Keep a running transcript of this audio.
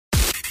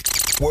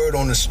Word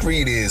on the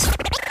street is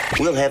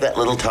we'll have that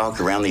little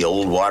talk around the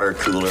old water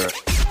cooler.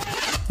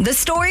 The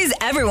stories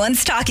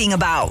everyone's talking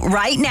about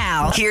right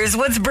now. Here's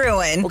what's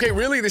brewing. Okay,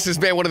 really, this has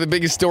been one of the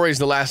biggest stories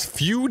the last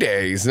few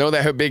days. You know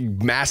that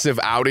big, massive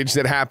outage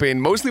that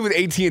happened, mostly with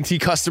AT&T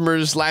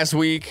customers last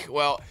week?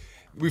 Well,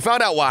 we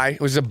found out why.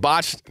 It was a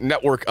botched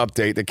network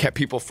update that kept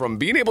people from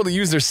being able to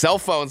use their cell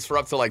phones for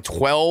up to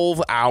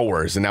 12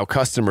 hours. And now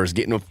customers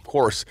getting, of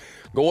course,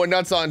 going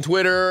nuts on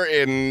Twitter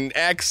and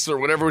X or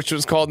whatever which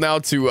was called now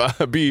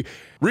to be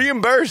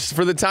reimbursed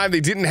for the time they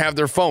didn't have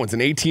their phones.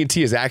 And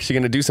AT&T is actually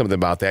going to do something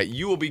about that.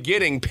 You will be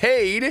getting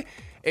paid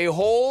a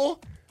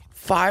whole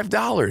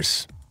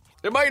 $5.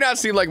 It might not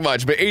seem like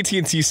much, but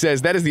AT&T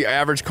says that is the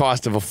average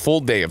cost of a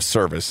full day of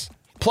service.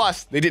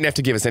 Plus, they didn't have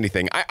to give us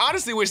anything. I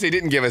honestly wish they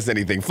didn't give us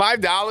anything.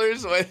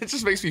 $5? It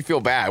just makes me feel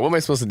bad. What am I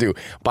supposed to do?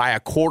 Buy a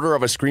quarter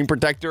of a screen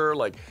protector?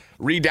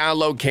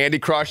 Re-download Candy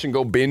Crush and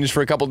go binge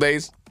for a couple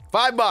days?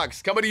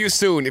 $5 coming to you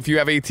soon if you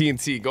have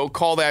AT&T. Go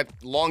call that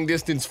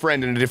long-distance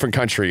friend in a different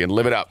country and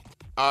live it up.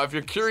 If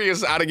you're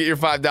curious how to get your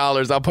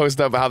 $5, I'll post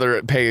up how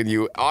they're paying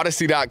you.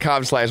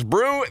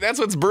 Odyssey.com/brew. That's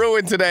what's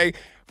brewing today.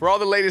 For all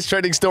the latest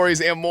trending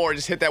stories and more,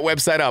 just hit that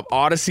website up.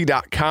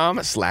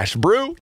 Odyssey.com/brew.